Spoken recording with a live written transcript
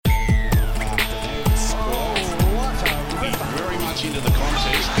much into the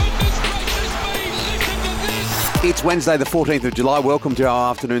contest. Goodness gracious me, listen to this! It's Wednesday the 14th of July. Welcome to our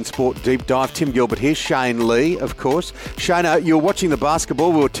afternoon sport deep dive. Tim Gilbert here, Shane Lee, of course. Shane, you're watching the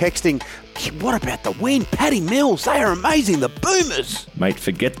basketball. We were texting. What about the win? Paddy Mills, they are amazing, the Boomers. Mate,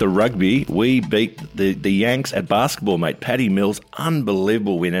 forget the rugby. We beat the Yanks at basketball, mate. Paddy Mills,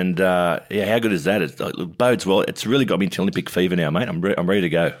 unbelievable win. And how good is that? It bodes well. It's really got me into Olympic fever now, mate. I'm ready to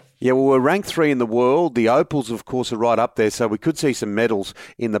go. Yeah, well, we're ranked 3 in the world. The Opals, of course, are right up there, so we could see some medals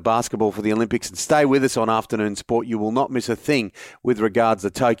in the basketball for the Olympics. And stay with us on Afternoon Sport. You will not miss a thing with regards to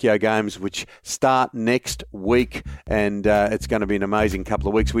the Tokyo Games, which start next week, and it's going to be an amazing couple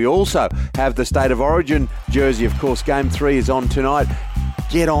of weeks. We also have the State of Origin jersey, of course. Game 3 is on tonight.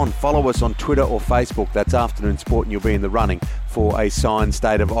 Get on, follow us on Twitter or Facebook. That's Afternoon Sport, and you'll be in the running for a signed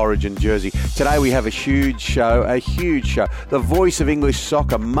State of Origin jersey. Today we have a huge show. The voice of English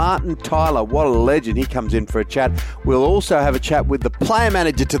soccer, Martin Tyler. What a legend. He comes in for a chat. We'll also have a chat with the player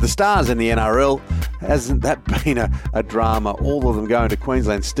manager to the Stars in the NRL. Hasn't that been a drama? All of them going to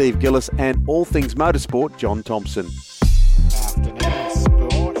Queensland. Steve Gillis, and all things motorsport, John Thompson. Afternoon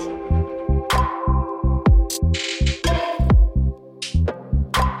Sport.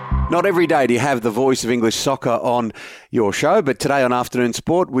 Not every day do you have the voice of English soccer on your show, but today on Afternoon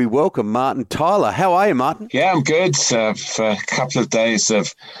Sport, we welcome Martin Tyler. How are you, Martin? Yeah, I'm good. For a couple of days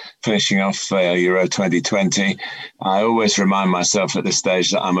of finishing off Euro 2020, I always remind myself at this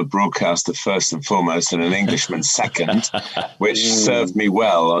stage that I'm a broadcaster first and foremost and an Englishman second, which served me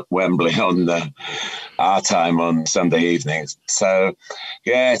well at Wembley on our time on Sunday evenings. So,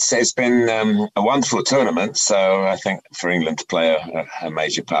 yeah, it's been a wonderful tournament. So I think for England to play a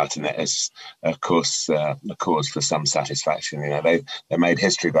major part in it is, of course, a cause for some satisfaction. You know, they made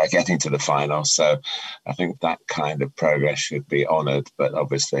history by getting to the final. So I think that kind of progress should be honoured. But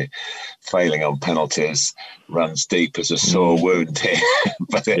obviously, failing on penalties runs deep as a sore wound here.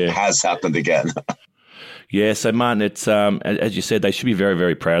 But it has happened again. Yeah, so Martin, it's as you said, they should be very,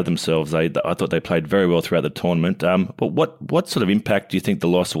 very proud of themselves. I thought they played very well throughout the tournament. But what sort of impact do you think the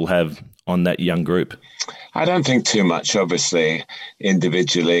loss will have on that young group? I don't think too much. Obviously,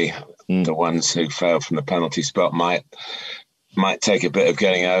 individually, the ones who failed from the penalty spot might take a bit of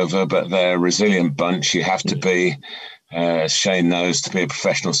getting over, but they're a resilient bunch. You have to be, as Shane knows, to be a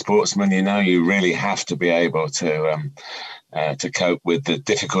professional sportsman. You know, you really have to be able to cope with the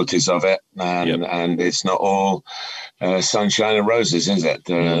difficulties of it, and it's not all sunshine and roses, is it?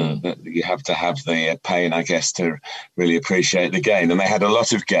 You have to have the pain, I guess, to really appreciate the gain. And they had a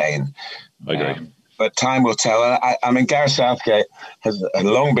lot of gain. I agree. But time will tell. I mean, Gareth Southgate has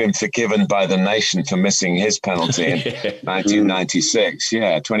long been forgiven by the nation for missing his penalty in 1996.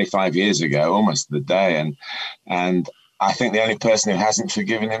 Yeah, 25 years ago, almost the day. And I think the only person who hasn't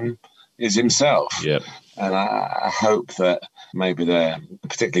forgiven him is himself. Yep. And I hope that maybe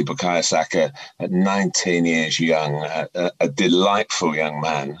particularly Bukayo Saka, at 19 years young, a delightful young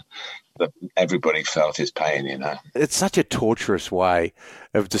man, that everybody felt his pain, you know. It's such a torturous way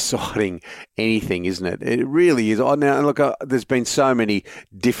of deciding anything, isn't it? It really is. Now, look, there's been so many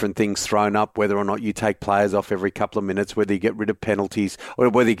different things thrown up, whether or not you take players off every couple of minutes, whether you get rid of penalties, or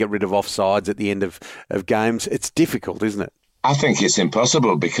whether you get rid of offsides at the end of games. It's difficult, isn't it? I think it's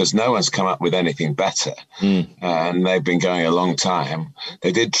impossible because no one's come up with anything better. And they've been going a long time.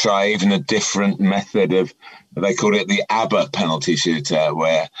 They did try even a different method of, they called it the ABBA penalty shootout,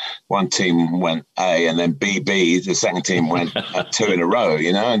 where one team went A and then BB, the second team went 2 in a row,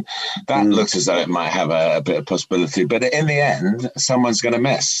 you know, and that looks as though it might have a bit of possibility. But in the end, someone's going to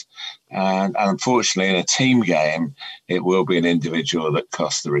miss. And unfortunately, in a team game, it will be an individual that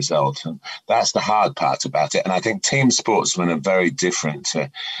costs the result. And that's the hard part about it. And I think team sportsmen are very different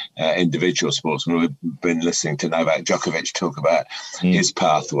to individual sportsmen. We've been listening to Novak Djokovic talk about his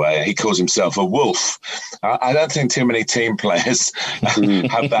pathway. He calls himself a wolf. I don't think too many team players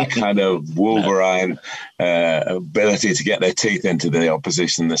have that kind of Wolverine ability to get their teeth into the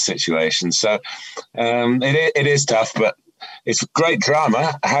opposition, the situation. So it is tough, but it's great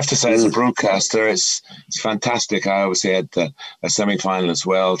drama. I have to say, as a broadcaster, it's fantastic. I obviously had a semi-final as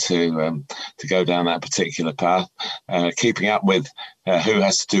well to go down that particular path. Keeping up with who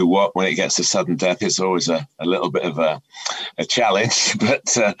has to do what when it gets to sudden death is always a little bit of a challenge,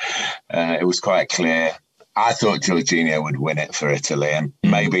 but it was quite clear. I thought Jorginho would win it for Italy, and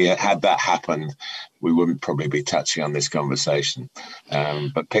maybe had that happened, we wouldn't probably be touching on this conversation.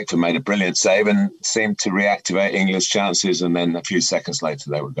 But Pickford made a brilliant save and seemed to reactivate England's chances, and then a few seconds later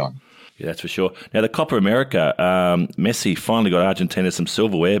they were gone. Yeah, that's for sure. Now, the Copa America, Messi finally got Argentina some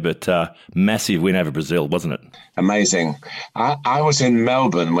silverware, but massive win over Brazil, wasn't it? Amazing. I was in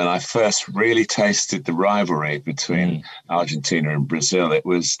Melbourne when I first really tasted the rivalry between Argentina and Brazil. It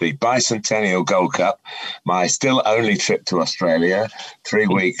was the Bicentennial Gold Cup, my still only trip to Australia, 3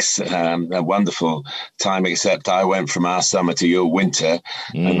 weeks, a wonderful time, except I went from our summer to your winter,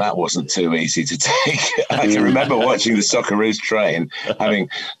 and that wasn't too easy to take. I can remember watching the Socceroos train, having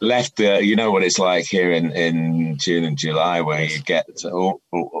left you know what it's like here in June and July, where you get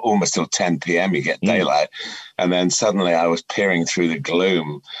almost till 10 p.m. you get daylight. And then suddenly I was peering through the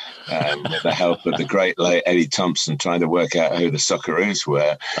gloom with the help of the great late Eddie Thompson, trying to work out who the Socceroos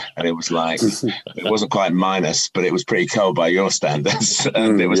were. And it was like, it wasn't quite minus, but it was pretty cold by your standards.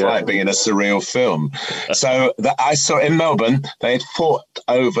 And it was like being in a surreal film. So I saw in Melbourne, they had fought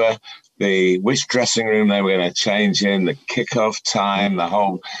over which dressing room they were going to change in, the kickoff time, the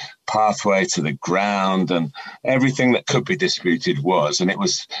whole pathway to the ground, and everything that could be disputed was. And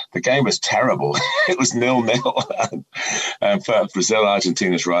the game was terrible. It was 0-0. And for Brazil,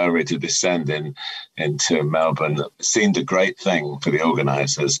 Argentina's rivalry to descend into Melbourne seemed a great thing for the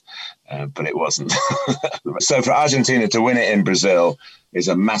organisers, but it wasn't. So for Argentina to win it in Brazil is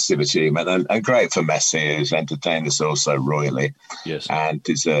a massive achievement, and great for Messi, who's entertained us all so royally, and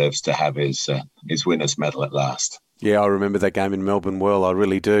deserves to have his winner's medal at last. Yeah, I remember that game in Melbourne well, I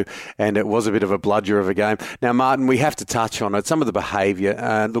really do. And it was a bit of a bludger of a game. Now, Martin, we have to touch on it. Some of the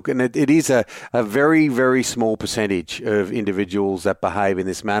behaviour. Look, and it is a very, very small percentage of individuals that behave in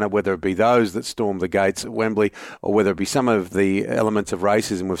this manner, whether it be those that storm the gates at Wembley or whether it be some of the elements of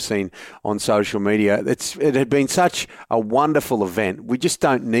racism we've seen on social media. It had been such a wonderful event. We just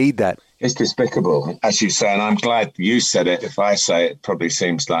don't need that. It's despicable, as you say, and I'm glad you said it. If I say it, probably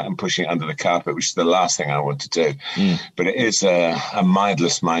seems like I'm pushing it under the carpet, which is the last thing I want to do. But it is a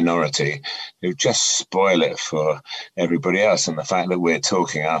mindless minority who just spoil it for everybody else. And the fact that we're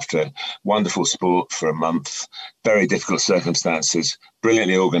talking after wonderful sport for a month, very difficult circumstances,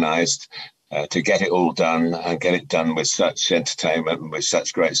 brilliantly organised, to get it all done and get it done with such entertainment and with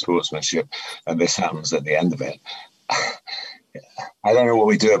such great sportsmanship, and this happens at the end of it. I don't know what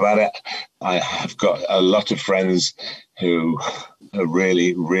we do about it. I have got a lot of friends who are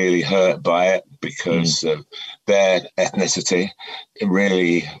really, really hurt by it because of their ethnicity,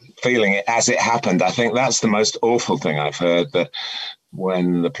 really feeling it as it happened. I think that's the most awful thing I've heard, that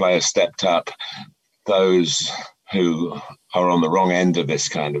when the players stepped up, those who are on the wrong end of this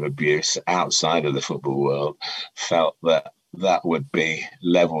kind of abuse outside of the football world felt that would be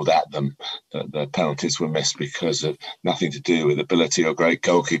levelled at them, that the penalties were missed because of nothing to do with ability or great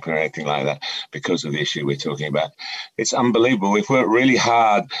goalkeeping or anything like that, because of the issue we're talking about. It's unbelievable. We've worked really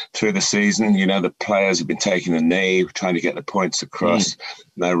hard through the season. You know, the players have been taking the knee, trying to get the points across.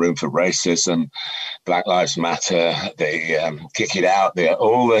 No room for racism, Black Lives Matter, the Kick It Out,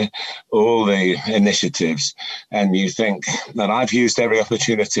 all the initiatives. And you think that I've used every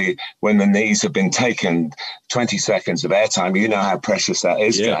opportunity when the knees have been taken, 20 seconds of airtime. You know how precious that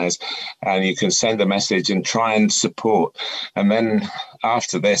is, guys. And you can send a message and try and support. And then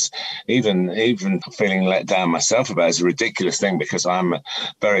after this, even feeling let down myself about it is a ridiculous thing, because I'm a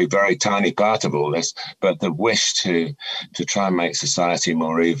very, very tiny part of all this. But the wish to try and make society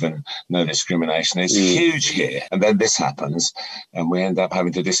more even, no discrimination, is huge here. And then this happens and we end up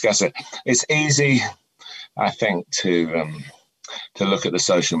having to discuss it. It's easy, I think, to look at the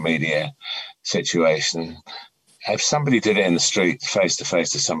social media situation. If somebody did it in the street face to face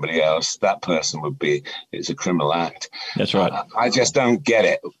to somebody else, that person it's a criminal act. That's right. I just don't get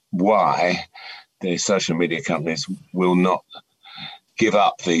it, why the social media companies will not give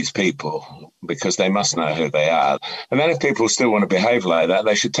up these people, because they must know who they are. And then if people still want to behave like that,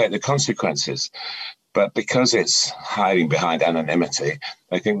 they should take the consequences. But because it's hiding behind anonymity,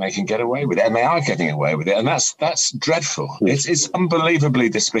 they think they can get away with it, and they are getting away with it. And that's dreadful. It's unbelievably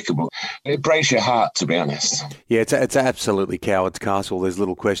despicable. It breaks your heart, to be honest. Yeah, it's absolutely coward's castle. There's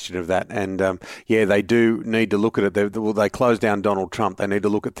little question of that. And they do need to look at it. They closed down Donald Trump. They need to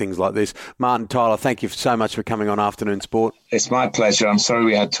look at things like this. Martin Tyler, thank you so much for coming on Afternoon Sport. It's my pleasure. I'm sorry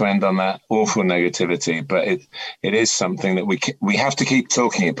we had to end on that awful negativity, but it is something that we have to keep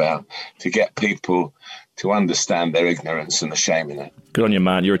talking about to get people to understand their ignorance and the shame in it. Good on you,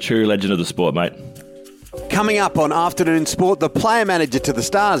 Martin. You're a true legend of the sport, mate. Coming up on Afternoon Sport, the player manager to the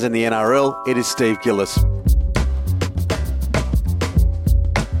Stars in the NRL, it is Steve Gillis.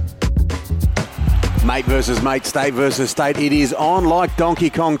 Mate versus mate, state versus state. It is on like Donkey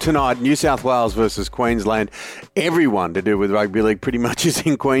Kong tonight. New South Wales versus Queensland. Everyone to do with rugby league pretty much is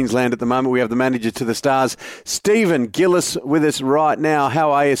in Queensland at the moment. We have the manager to the Stars, Stephen Gillis, with us right now.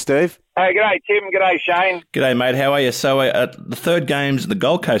 How are you, Steve? Hey, g'day, Tim. G'day, Shane. G'day, mate. How are you? So, the third game's the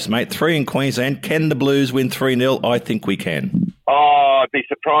Gold Coast, mate. 3 in Queensland. Can the Blues win 3-0? I think we can. Oh, I'd be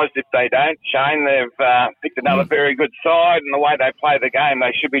surprised if they don't, Shane. They've picked another very good side, and the way they play the game,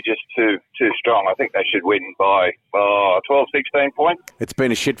 they should be just too strong. I think they should win by 12, 16 points. It's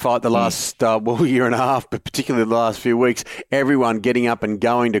been a shit fight the last year and a half, but particularly the last few weeks. Everyone getting up and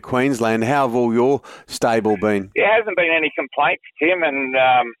going to Queensland. How have all your stable been? There hasn't been any complaints, Tim, and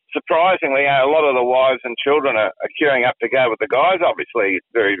surprisingly, a lot of the wives and children are queuing up to go with the guys. Obviously, it's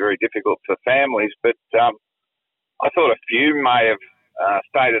very, very difficult for families, but I thought a few may have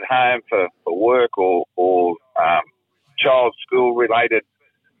stayed at home for work or child school-related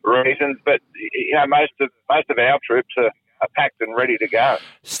reasons, but you know, most of our troops are packed and ready to go.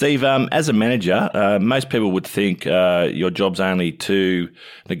 Steve, as a manager, most people would think your job's only to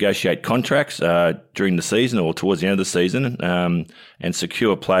negotiate contracts during the season or towards the end of the season and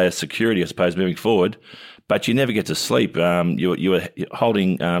secure player security, I suppose, moving forward. But you never get to sleep. You were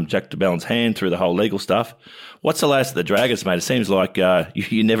holding Jack de Bellin's hand through the whole legal stuff. What's the latest at the Dragons, mate? It seems like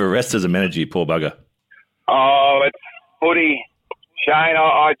you never rest as a manager, you poor bugger. Oh, it's footy. Shane,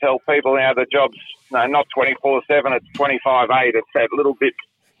 I tell people now the job's not 24/7, it's 25/8. It's that little bit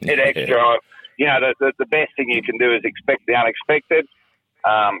extra. You know, the best thing you can do is expect the unexpected.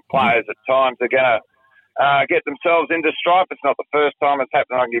 Players at times are going to get themselves into stripe. It's not the first time it's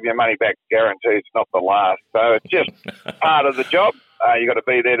happened. I can give you a money back guarantee. It's not the last. So it's just part of the job. You got to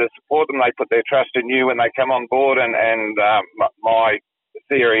be there to support them. They put their trust in you when they come on board. And my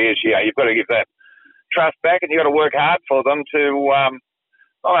theory is, you've got to give that trust back, and you've got to work hard for them to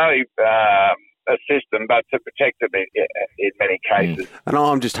not only assist them, but to protect them in many cases. And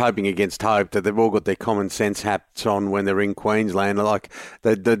I'm just hoping against hope that they've all got their common sense hats on when they're in Queensland, like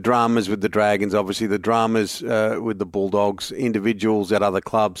the dramas with the Dragons, obviously the dramas with the Bulldogs, individuals at other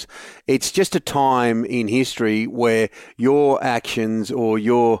clubs. It's just a time in history where your actions or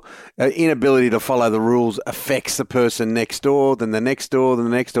your inability to follow the rules affects the person next door, then the next door, then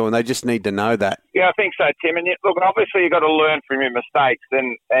the next door, and they just need to know that. Yeah, I think so, Tim. And look, obviously you've got to learn from your mistakes,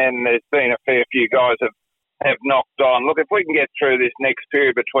 and there's been a fair few guys have knocked on. Look, if we can get through this next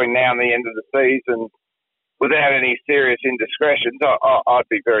period between now and the end of the season without any serious indiscretions, I'd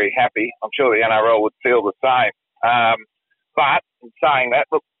be very happy. I'm sure the NRL would feel the same. But in saying that,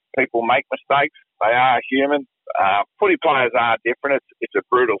 look, people make mistakes. They are human. Footy players are different. It's a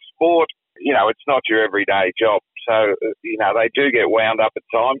brutal sport. You know, it's not your everyday job. So, you know, they do get wound up at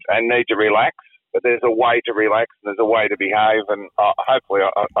times and need to relax. But there's a way to relax and there's a way to behave, and hopefully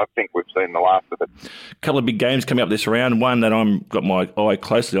I think we've seen the last of it. A couple of big games coming up this round. One that I've got my eye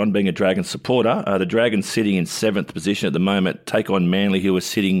closely on, being a Dragons supporter. The Dragons sitting in 7th position at the moment, take on Manly, who are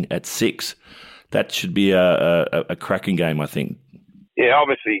sitting at 6th. That should be a cracking game, I think. Yeah,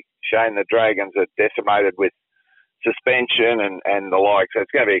 obviously, Shane, the Dragons are decimated with suspension and the like, so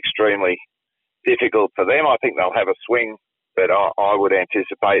it's going to be extremely difficult for them. I think they'll have a swing, but I would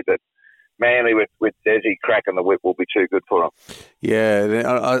anticipate that Manly with Desi cracking the whip will be too good for them.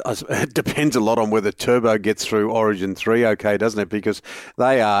 Yeah, it depends a lot on whether Turbo gets through Origin 3, okay, doesn't it? Because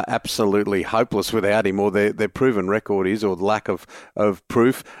they are absolutely hopeless without him, or their proven record is, or the lack of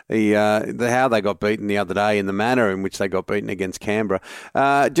proof. How they got beaten the other day and the manner in which they got beaten against Canberra.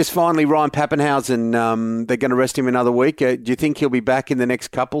 Just finally, Ryan Papenhuyzen, they're going to rest him another week. Do you think he'll be back in the next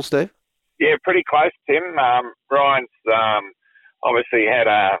couple, Steve? Yeah, pretty close, Tim. Ryan's obviously had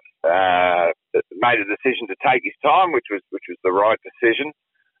made a decision to take his time, which was the right decision.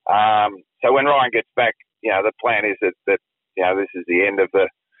 So when Ryan gets back, you know, the plan is that you know, this is the end of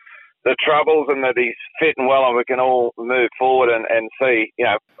the troubles, and that he's fit and well, and we can all move forward and see, you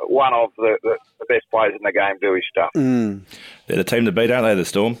know, one of the best players in the game do his stuff. They're the team to beat, aren't they, the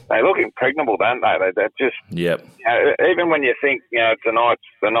Storm? They look impregnable, don't they? They're just, yep. You know, even when you think, you know, tonight's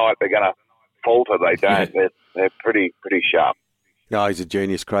the night they're going to falter, they don't. Yeah. They're pretty sharp. No, he's a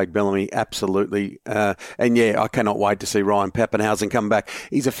genius, Craig Bellamy, absolutely. And yeah, I cannot wait to see Ryan Papenhuyzen come back.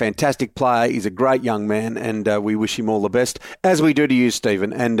 He's a fantastic player. He's a great young man, and we wish him all the best, as we do to you,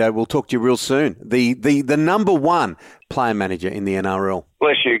 Stephen. And we'll talk to you real soon. The number one player manager in the NRL.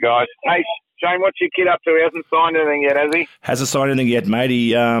 Bless you guys. Hey, Shane, what's your kid up to? He hasn't signed anything yet, has he? Hasn't signed anything yet, mate.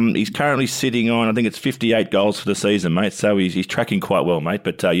 He's currently sitting on, I think it's 58 goals for the season, mate. So he's tracking quite well, mate.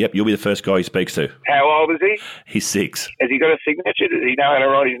 But, yep, you'll be the first guy he speaks to. How old is he? He's 6. Has he got a signature? Does he know how to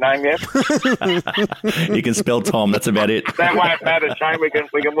write his name yet? He can spell Tom. That's about it. That won't matter, Shane. We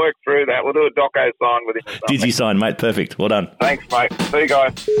can work through that. We'll do a doco sign with him. Digi sign, mate. Perfect. Well done. Thanks, mate. See you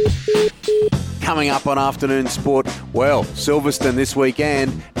guys. Coming up on Afternoon Sport, well, Silverstone this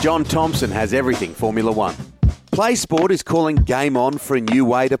weekend, John Thompson has everything Formula One. Play Sport is calling Game On for a new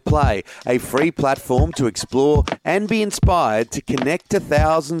way to play, a free platform to explore and be inspired to connect to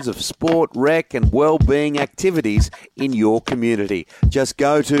thousands of sport, rec and well-being activities in your community. Just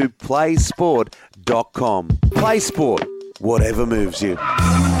go to playsport.com. Play Sport, whatever moves you.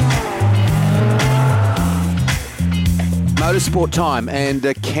 Motorsport time, and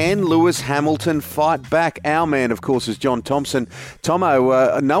can Lewis Hamilton fight back? Our man, of course, is John Thompson.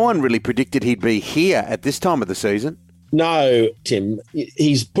 Tomo, no one really predicted he'd be here at this time of the season. No, Tim.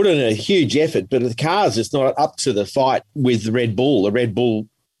 He's put in a huge effort, but the car's just not up to the fight with the Red Bull. The Red Bull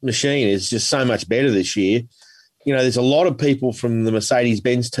machine is just so much better this year. You know, there's a lot of people from the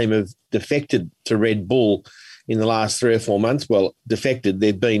Mercedes-Benz team have defected to Red Bull in the last 3 or 4 months. Well, defected,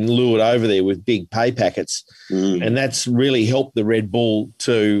 they've been lured over there with big pay packets. And that's really helped the Red Bull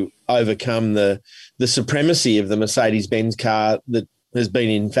to overcome the supremacy of the Mercedes-Benz car that has been,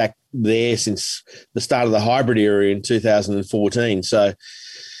 in fact, there since the start of the hybrid era in 2014. So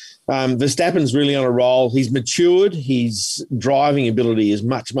Verstappen's really on a roll. He's matured. His driving ability is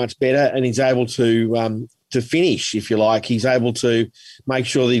much, much better, and he's able to finish, if you like. He's able to make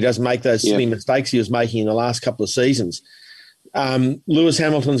sure that he doesn't make those silly mistakes he was making in the last couple of seasons. Lewis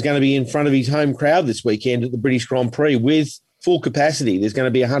Hamilton's going to be in front of his home crowd this weekend at the British Grand Prix with full capacity. There's going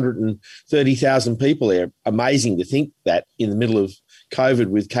to be 130,000 people there. Amazing to think that in the middle of COVID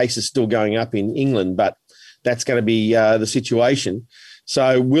with cases still going up in England, but that's going to be the situation.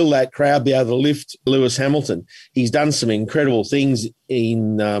 So will that crowd be able to lift Lewis Hamilton? He's done some incredible things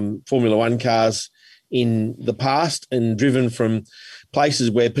in Formula One cars in the past and driven from places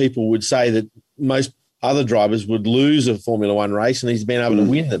where people would say that most other drivers would lose a Formula One race, and he's been able to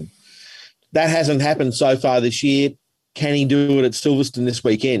win them. That hasn't happened so far this year. Can he do it at Silverstone this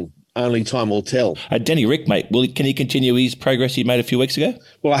weekend? Only time will tell. Denny Rick, mate, can he continue his progress he made a few weeks ago?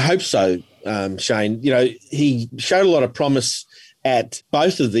 Well, I hope so, Shane. You know, he showed a lot of promise at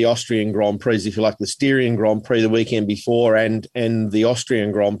both of the Austrian Grand Prix, if you like, the Styrian Grand Prix the weekend before and the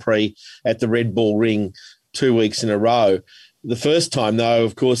Austrian Grand Prix at the Red Bull Ring 2 weeks in a row. The first time, though,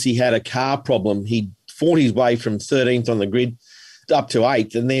 of course, he had a car problem. He fought his way from 13th on the grid up to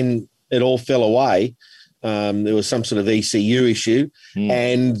 8th, and then it all fell away. There was some sort of ECU issue.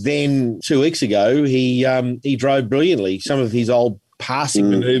 And then 2 weeks ago, he drove brilliantly. Some of his old passing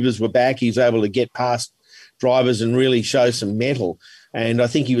manoeuvres were back. He was able to get past drivers and really show some mettle. And I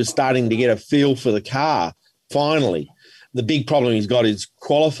think he was starting to get a feel for the car, finally. The big problem he's got is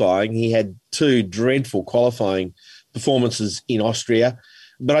qualifying. He had 2 dreadful qualifying performances in Austria.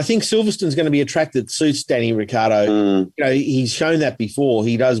 But I think Silverstone's going to be a track that suits Danny Ricciardo. You know, he's shown that before.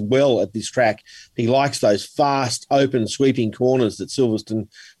 He does well at this track. He likes those fast, open, sweeping corners that Silverstone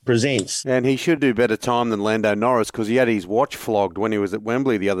presents. And he should do better time than Lando Norris because he had his watch flogged when he was at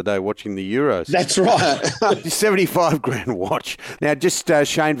Wembley the other day watching the Euros. That's right. 75 grand watch. Now, just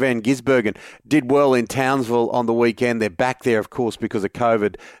Shane Van Gisbergen did well in Townsville on the weekend. They're back there, of course, because of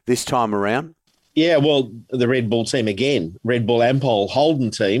COVID this time around. Yeah, well, the Red Bull team again, Red Bull Ampol Holden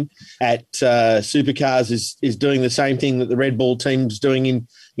team at Supercars is doing the same thing that the Red Bull team's doing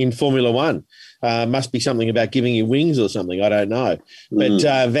in Formula One. Must be something about giving you wings or something. I don't know. But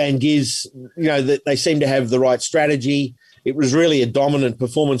Van Gis, you know, they seem to have the right strategy. It was really a dominant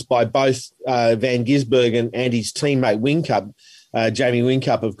performance by both Van Gisbergen and his teammate Whincup. Jamie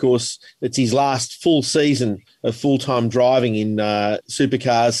Whincup, of course, it's his last full season of full-time driving in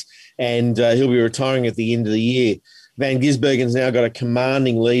Supercars, and he'll be retiring at the end of the year. Van Gisbergen's now got a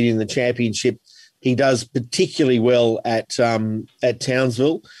commanding lead in the championship. He does particularly well at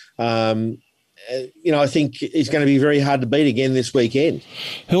Townsville. You know, I think it's going to be very hard to beat again this weekend.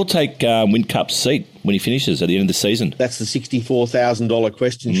 Who'll take Whincup's seat when he finishes at the end of the season? That's the $64,000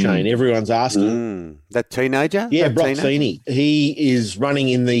 question, Shane. Everyone's asking. That teenager? Yeah, Brock Feeney. He is running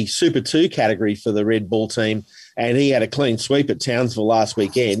in the Super 2 category for the Red Bull team, and he had a clean sweep at Townsville last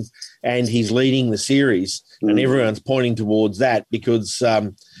weekend, and he's leading the series, and everyone's pointing towards that because,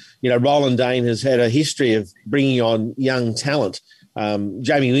 you know, Roland Dane has had a history of bringing on young talent.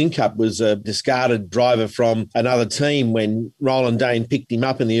 Jamie Whincup was a discarded driver from another team when Roland Dane picked him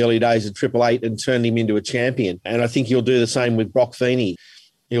up in the early days of Triple Eight and turned him into a champion. And I think he'll do the same with Brock Feeney.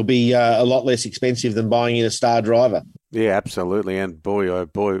 he'll be a lot less expensive than buying in a star driver. Yeah, absolutely. And boy, oh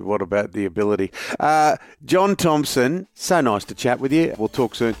boy, what about the ability? John Thompson, so nice to chat with you. We'll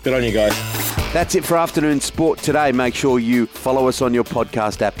talk soon. Good on you guys. That's it for Afternoon Sport today. Make sure you follow us on your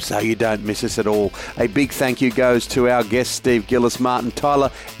podcast app so you don't miss us at all. A big thank you goes to our guests, Steve Gillis, Martin Tyler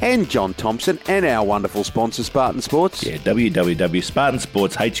and John Thompson, and our wonderful sponsor, Spartan Sports. Yeah,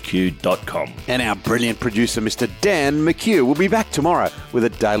 www.spartansportshq.com. And our brilliant producer, Mr. Dan McHugh. We'll be back tomorrow with a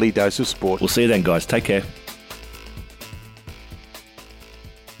daily dose of sport. We'll see you then, guys. Take care.